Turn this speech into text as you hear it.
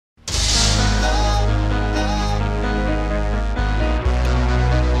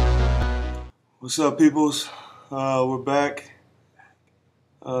What's up, peoples? We're back.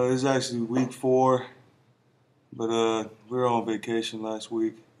 This is actually week 4, but we were on vacation last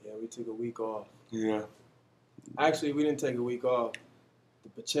week. Yeah, we took a week off. Yeah. Actually, we didn't take a week off. The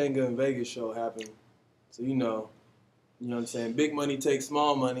Pachanga in Vegas show happened. So you know what I'm saying? Big money takes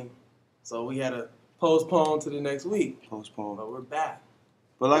small money. So we had to postpone to the next week. Postpone. But we're back.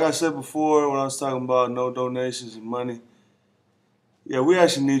 But like I said before, when I was talking about no donations and money, yeah, we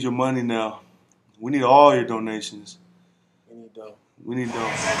actually need your money now. We need all your donations. We need dough. We need dough.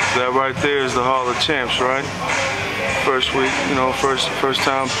 That right there is the Hall of Champs, right? First week, first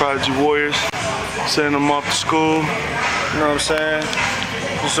time Prodigy Warriors, sending them off to school. You know what I'm saying?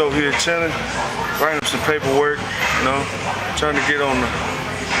 Just over here chilling, writing up some paperwork, trying to get on the...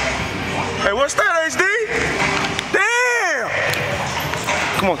 Hey, what's that, HD? Damn!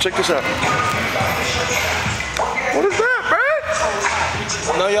 Come on, check this out. What is that, man?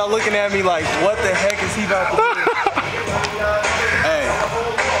 I know y'all looking at me like, what the heck is he about to do? Hey,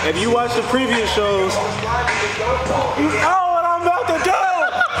 if you watch the previous shows, you know what I'm about to do!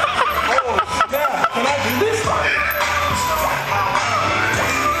 Oh, snap. Can I do this?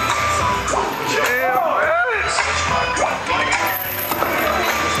 Damn, man.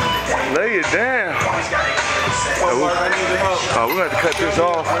 Lay it down. We're going to cut this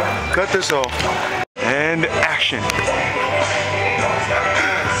off. Cut this off. And action.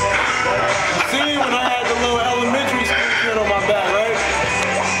 See when I had the little elementary school kid on my back, right?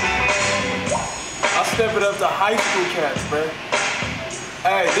 I'll step it up to high school cats, bro.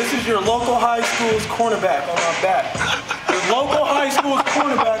 Hey, this is your local high school's cornerback on my back. Your local high school's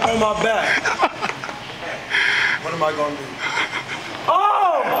cornerback on my back. What am I gonna do?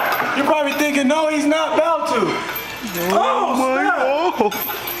 Oh! You're probably thinking, no, he's not about to. Oh,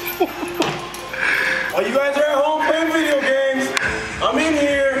 snap! While you guys are at home playing video games, I'm in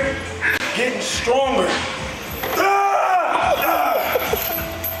here getting stronger.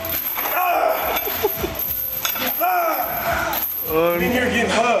 I'm in here getting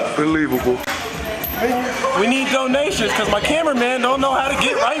hugged. Unbelievable. We need donations because my cameraman don't know how to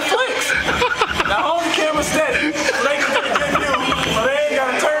get right flicks. Now hold the camera steady so they can get a good view, so they ain't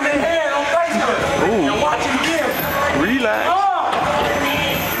gotta turn their head on Facebook. Ooh. And watch it again. Relax.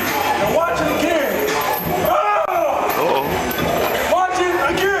 And watch it again. Uh-oh. Watch it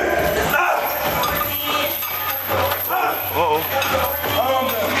again. Uh-oh.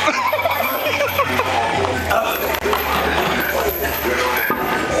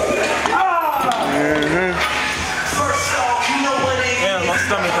 Man, my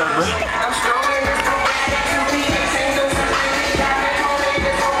stomach hurt, bro.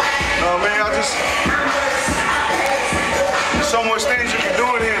 No, man, there's so much things you can do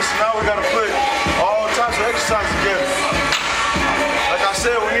in here, so now we gotta put all types of exercises together. Like I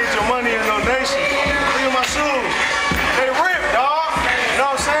said, we need your money and donation. Look at my shoes. They rip, dog. You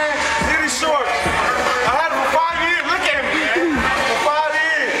know what I'm saying? Look at these shorts. I had them for 5 years. Look at me, man. For 5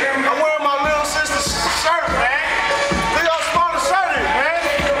 years. I'm wearing my little sister's shirt, man. Look how small the shirt is, man.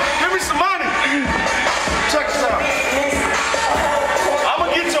 Give me some money. Check this out. I'ma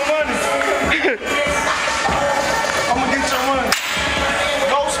get your money. I'ma get your money.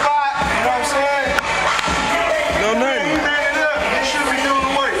 No spot, you know what I'm saying? No nothing. You made it up. You should be doing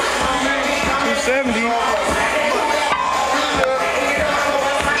the weight. 270.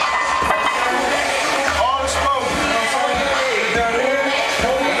 All the smoke, you know what I'm saying? Down here.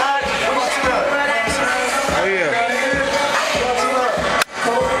 What's it up? Oh yeah. What's it up?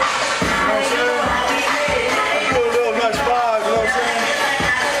 You know what I'm saying? I do a little nice 5, you know what I'm saying?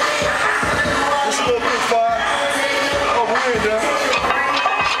 Just a little quick 5. Over here, though.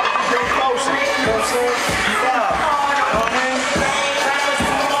 Get closer, you know what I'm saying? 5. You know what I mean?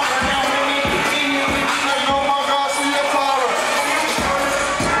 No more guys in your power. You know what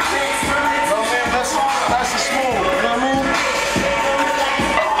I mean? That's the smooth, you know what I mean?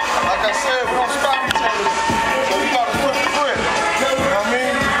 Like I said, we don't stop each other. So you gotta put the grip. You know what I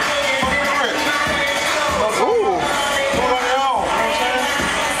mean? Put the grip. Ooh. Do it on your own, you know what I'm saying?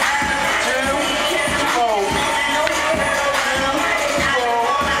 Chill, fold. Chill, fold.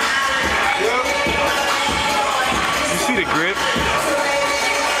 Yep. You see the grip?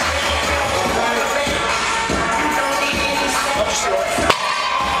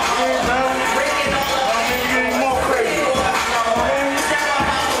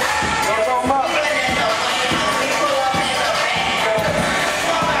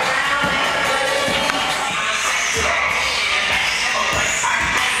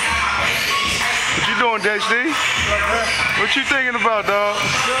 What you doing, JD? What you thinking about, dog?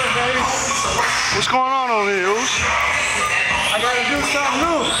 What's going on over here, Oos? I gotta do something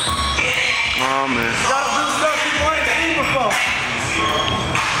new. Oh, man. You gotta do stuff people ain't seen before.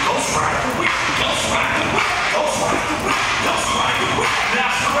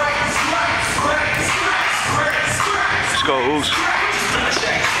 Let's go, Oos.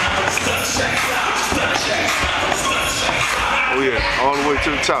 Oh yeah, all the way to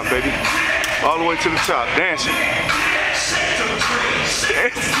the top, baby. All the way to the top, dancing.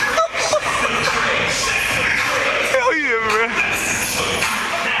 Hell yeah, man.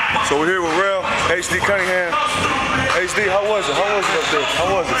 So we're here with Rel, HD Cunningham. HD, how was it? How was it up there? How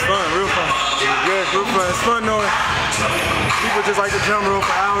was it? Fun, real fun. Good? Real fun. It's fun knowing people just like to drum roll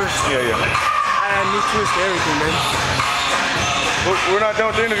for hours. Yeah. I add new twist to everything, baby. We're not done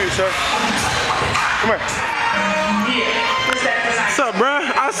with the interview, sir. Come here. What's up, bruh?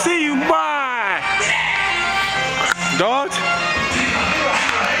 I see you. Bye. Dogs?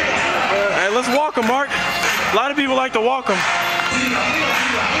 Hey, let's walk them, Mark. A lot of people like to walk them.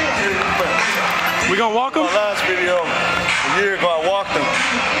 We gonna walk them? My last video, a year ago, I walked them.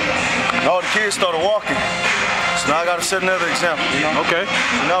 And all the kids started walking. So now I gotta set another example, you know? Okay.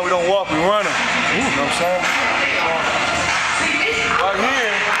 So now we don't walk, we run them. You know what I'm saying? Right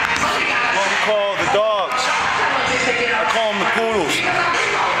here, what we call the dogs. I call them the poodles.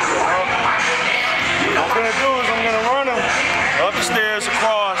 What I'm gonna do is I'm gonna run them up the stairs,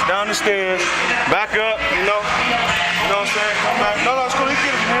 across, down the stairs, back up, you know? You know what I'm saying? Come back. No, it's cool, you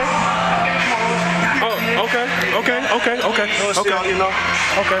get it from here. Oh, okay. Let's see how you know.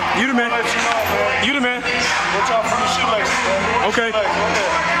 Okay. You the man. I'll let you know, man. You the man. Watch out for the shoelaces, man. Okay.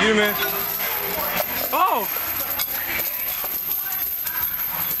 Shoelaces, You the man. Oh.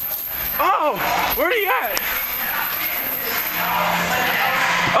 Oh, where'd he at?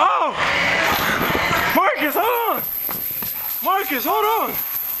 Oh. Marcus, hold on. Marcus, hold on.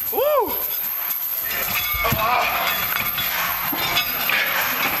 Woo.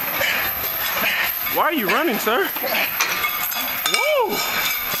 Why are you running, sir? Whoa!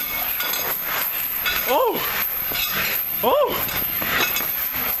 Oh! Oh!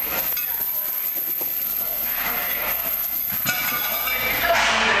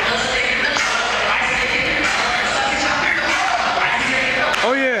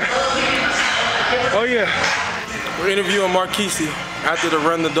 Oh yeah! Oh yeah! We're interviewing Mark Kisi after the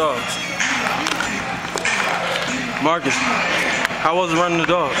Run the Dogs. Marcus, how was running the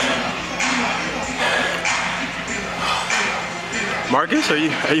dogs? Marcus, are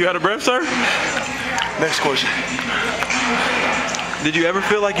you out of breath, sir? Next question. Did you ever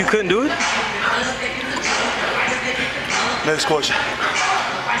feel like you couldn't do it? Next question.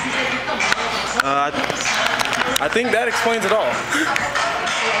 I think that explains it all.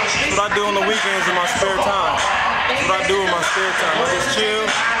 That's what I do on the weekends in my spare time. That's what I do in my spare time. I just chill,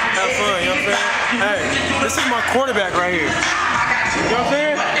 have fun, you know what I'm saying? Hey, this is my quarterback right here. You know what I'm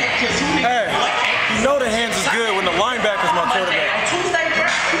saying? Hey, you know the hands is good when the linebacker's my quarterback.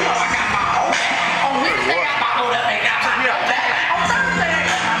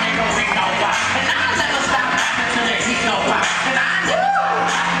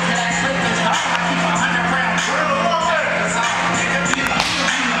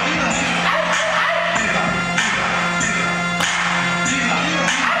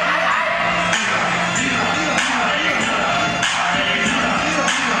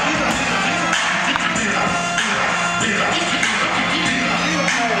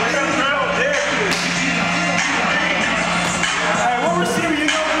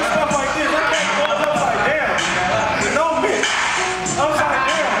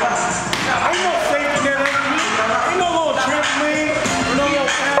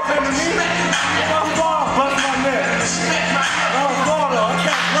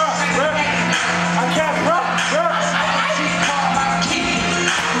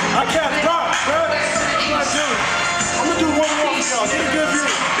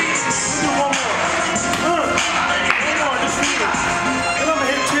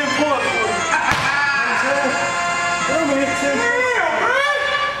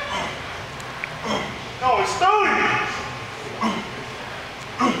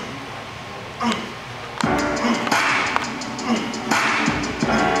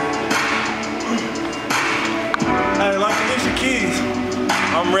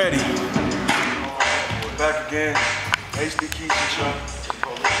 I'm ready. We're back again. HD Kisi Show.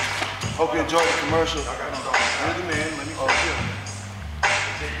 Hope you enjoyed the commercial. You're the man. Let me feel you.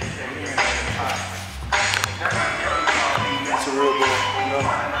 It's a real boy, you know.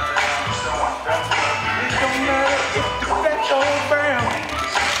 It don't matter if the fat old brown.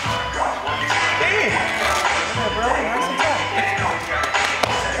 Damn. Yeah, bro. Nice and tight.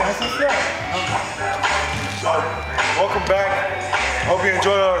 Nice and tight. So, welcome back. Hope you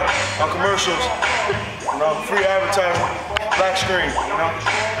enjoy our commercials, you know, free advertising, black screen, you know.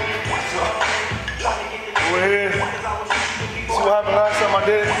 So, we're here. See what happened last time I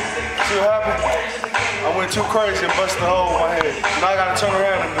did it? See what happened? I went too crazy and busted a hole in my head. Now I gotta turn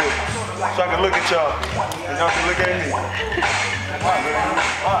around and do it. So I can look at y'all, and y'all can look at me.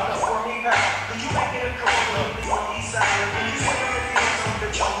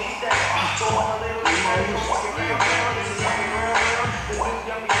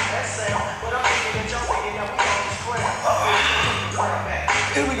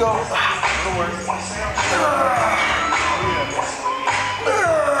 Here we go. Don't worry.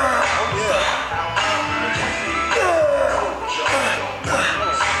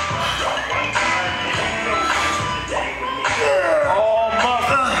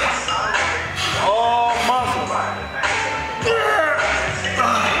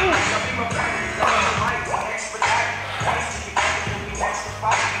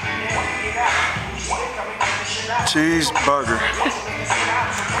 Cheeseburger.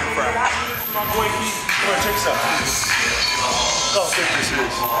 My boy Kisi. Check this out. Look how thick this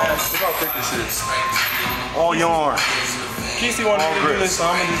is. Look how thick this is. All yarn. Kisi wanted me to do this, so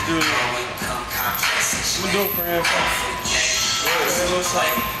I'm gonna just do it. I'm gonna do it for him.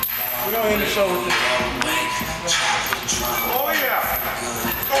 We're gonna end the show with this. Oh yeah.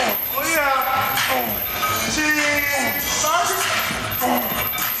 Oh yeah. Cheeseburger.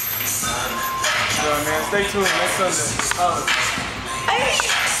 Yeah, man, stay tuned next Sunday.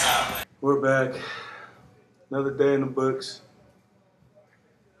 We're back. Another day in the books.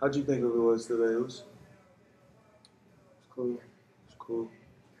 How'd you think of it was today? It was Cool. it's cool.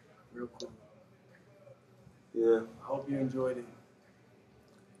 Real cool. Yeah. I hope you enjoyed it.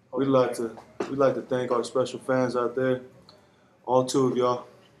 We'd like to thank our special fans out there. All 2 of y'all.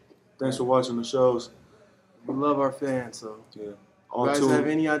 Thanks for watching the shows. We love our fans, so Yeah. if All you guys 2. have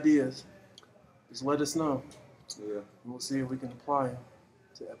any ideas, just let us know. Yeah. We'll see if we can apply them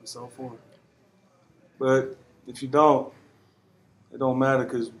to episode 4. But if you don't, it don't matter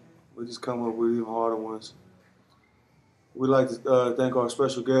because we just come up with even harder ones. We'd like to thank our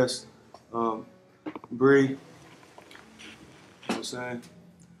special guest, Bree. You know what I'm saying?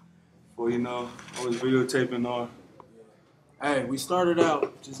 For, you know, always videotaping our. Hey, we started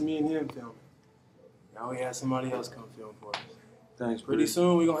out just me and him filming. Now we had somebody else come film for us. Thanks, Pretty Bree.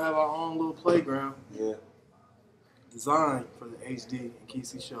 soon we're gonna have our own little playground Yeah. designed for the HD and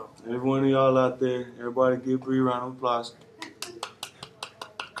Kisi Show. Every one of y'all out there, everybody give Bree a round of applause.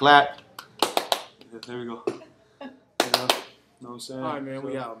 Clap. Yeah, there we go. You know what I'm saying? All right, man, So,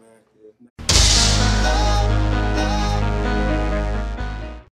 we out, man.